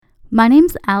My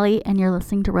name's Allie, and you're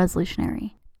listening to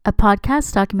Resolutionary, a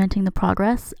podcast documenting the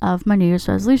progress of my New Year's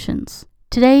resolutions.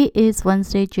 Today is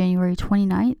Wednesday, January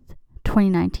 29th,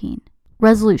 2019.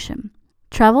 Resolution: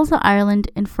 travel to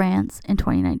Ireland and France in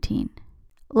 2019.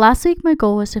 Last week, my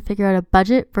goal was to figure out a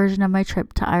budget version of my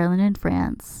trip to Ireland and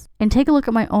France and take a look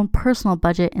at my own personal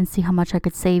budget and see how much I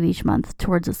could save each month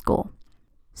towards this goal.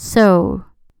 So,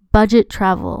 budget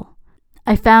travel.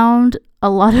 I found a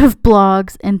lot of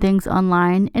blogs and things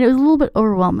online, and it was a little bit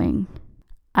overwhelming.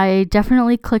 I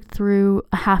definitely clicked through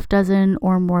a half dozen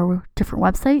or more different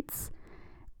websites,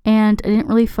 and I didn't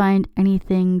really find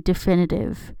anything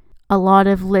definitive. A lot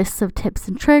of lists of tips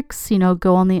and tricks,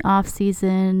 go on the off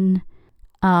season,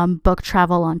 book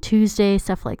travel on Tuesday,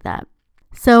 stuff like that.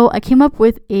 So I came up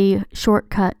with a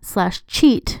shortcut /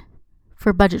 cheat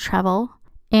for budget travel,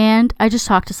 and I just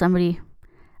talked to somebody.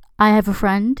 I have a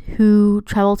friend who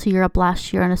traveled to Europe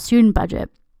last year on a student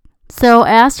budget. So I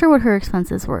asked her what her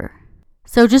expenses were.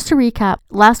 So just to recap,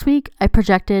 last week I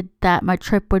projected that my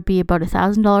trip would be about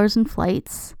 $1,000 in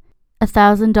flights,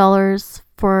 $1,000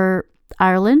 for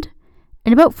Ireland,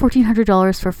 and about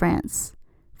 $1,400 for France,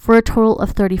 for a total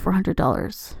of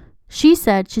 $3,400. She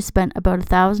said she spent about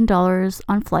 $1,000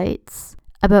 on flights,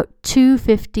 about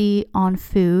 $250 on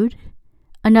food,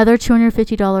 another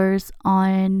 $250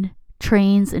 on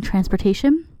trains and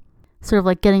transportation, sort of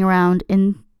like getting around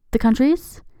in the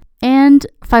countries, and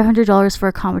 $500 for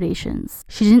accommodations.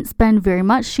 She didn't spend very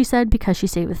much, she said, because she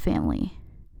stayed with family.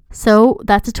 So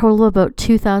that's a total of about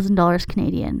 $2,000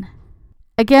 Canadian.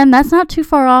 Again, that's not too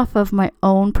far off of my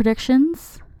own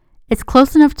predictions. It's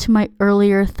close enough to my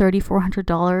earlier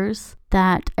 $3,400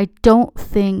 that I don't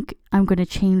think I'm going to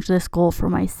change this goal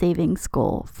for my savings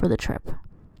goal for the trip.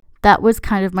 That was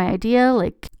kind of my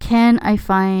idea, can I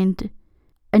find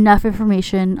enough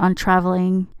information on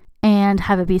traveling and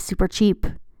have it be super cheap?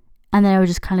 And then I would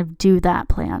just kind of do that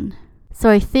plan. So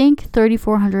I think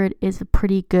 $3,400 is a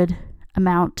pretty good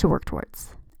amount to work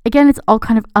towards. Again, it's all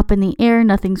kind of up in the air.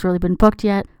 Nothing's really been booked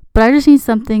yet, but I just need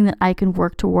something that I can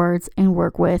work towards and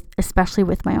work with, especially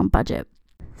with my own budget.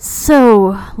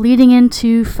 So leading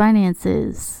into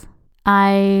finances,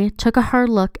 I took a hard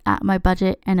look at my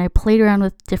budget and I played around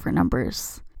with different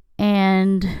numbers,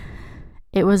 and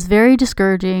it was very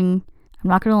discouraging. I'm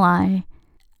not going to lie.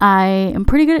 I am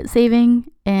pretty good at saving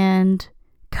and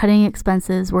cutting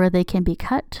expenses where they can be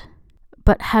cut,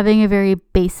 but having a very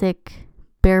basic,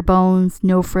 bare bones,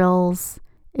 no frills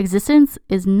existence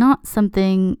is not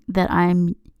something that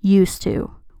I'm used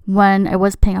to. When I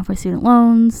was paying off my student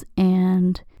loans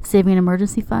and saving an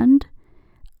emergency fund,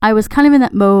 I was kind of in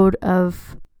that mode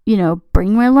of,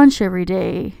 bringing my lunch every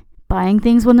day, buying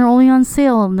things when they're only on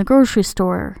sale in the grocery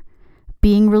store,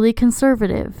 being really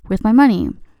conservative with my money.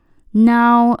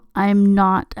 Now I'm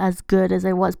not as good as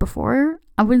I was before.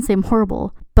 I wouldn't say I'm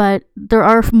horrible, but there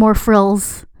are more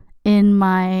frills in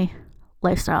my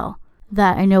lifestyle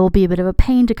that I know will be a bit of a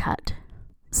pain to cut.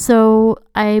 So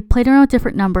I played around with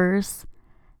different numbers,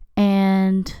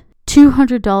 and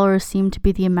 $200 seemed to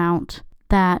be the amount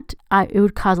that it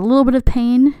would cause a little bit of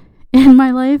pain in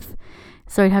my life.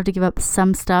 So I'd have to give up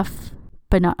some stuff,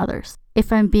 but not others.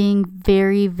 If I'm being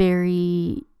very,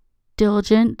 very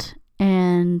diligent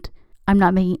and I'm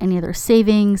not making any other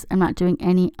savings, I'm not doing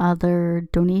any other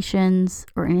donations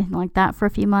or anything like that for a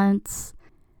few months,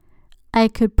 I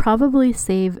could probably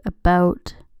save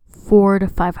about $400 to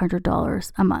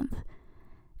 $500 a month.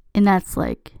 And that's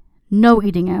no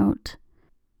eating out,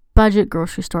 budget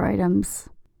grocery store items,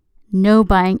 no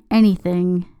buying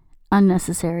anything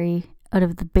unnecessary out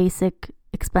of the basic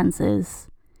expenses,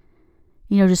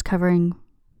 just covering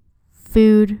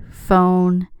food,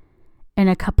 phone, and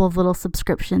a couple of little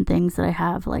subscription things that I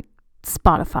have, like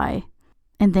Spotify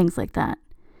and things like that.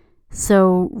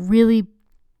 So really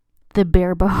the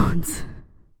bare bones.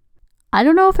 I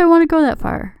don't know if I want to go that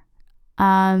far.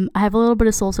 I have a little bit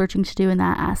of soul searching to do in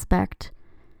that aspect.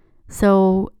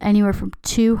 So anywhere from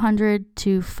 $200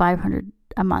 to $500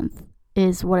 a month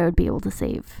is what I would be able to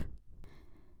save.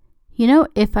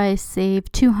 If I save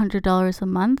 $200 a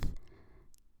month,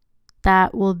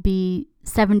 that will be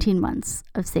 17 months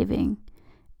of saving.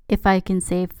 If I can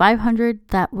save $500,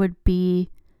 that would be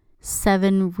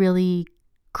 7 really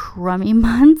crummy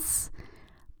months,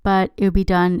 but it would be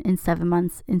done in 7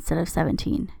 months instead of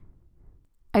 17.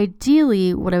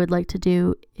 Ideally, what I would like to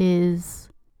do is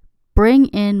bring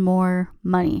in more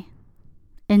money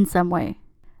in some way.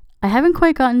 I haven't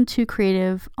quite gotten too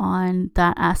creative on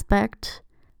that aspect.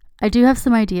 I do have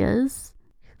some ideas,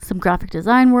 some graphic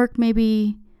design work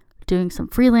maybe, doing some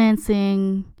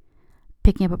freelancing,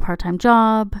 picking up a part-time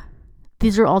job.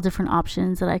 These are all different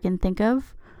options that I can think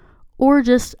of. or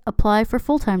just apply for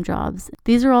full-time jobs.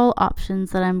 These are all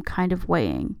options that I'm kind of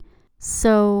weighing.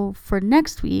 So for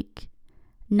next week,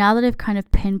 now that I've kind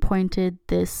of pinpointed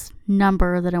this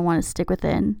number that I want to stick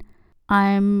within,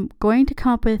 I'm going to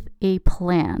come up with a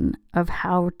plan of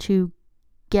how to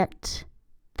get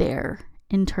there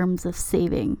in terms of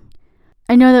saving.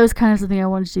 I know that was kind of something I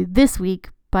wanted to do this week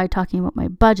by talking about my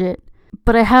budget,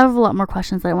 but I have a lot more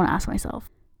questions that I want to ask myself.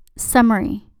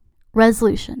 Summary.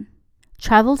 Resolution.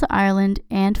 Travel to Ireland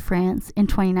and France in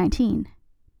 2019.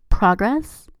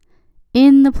 Progress.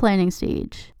 In the planning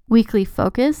stage. Weekly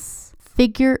focus.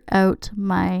 Figure out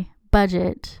my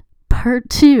budget. Part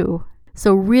 2.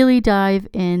 So really dive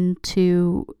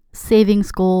into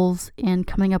savings goals and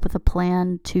coming up with a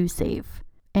plan to save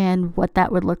and what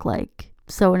that would look like.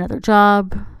 So another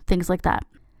job, things like that.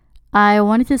 I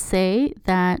wanted to say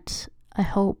that I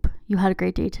hope you had a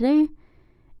great day today.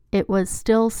 It was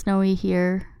still snowy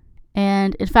here.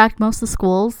 And in fact, most of the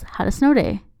schools had a snow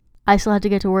day. I still had to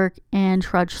get to work and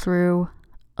trudge through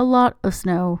a lot of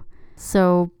snow.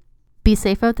 So be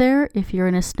safe out there if you're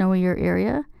in a snowier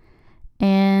area.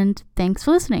 And thanks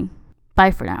for listening.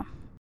 Bye for now.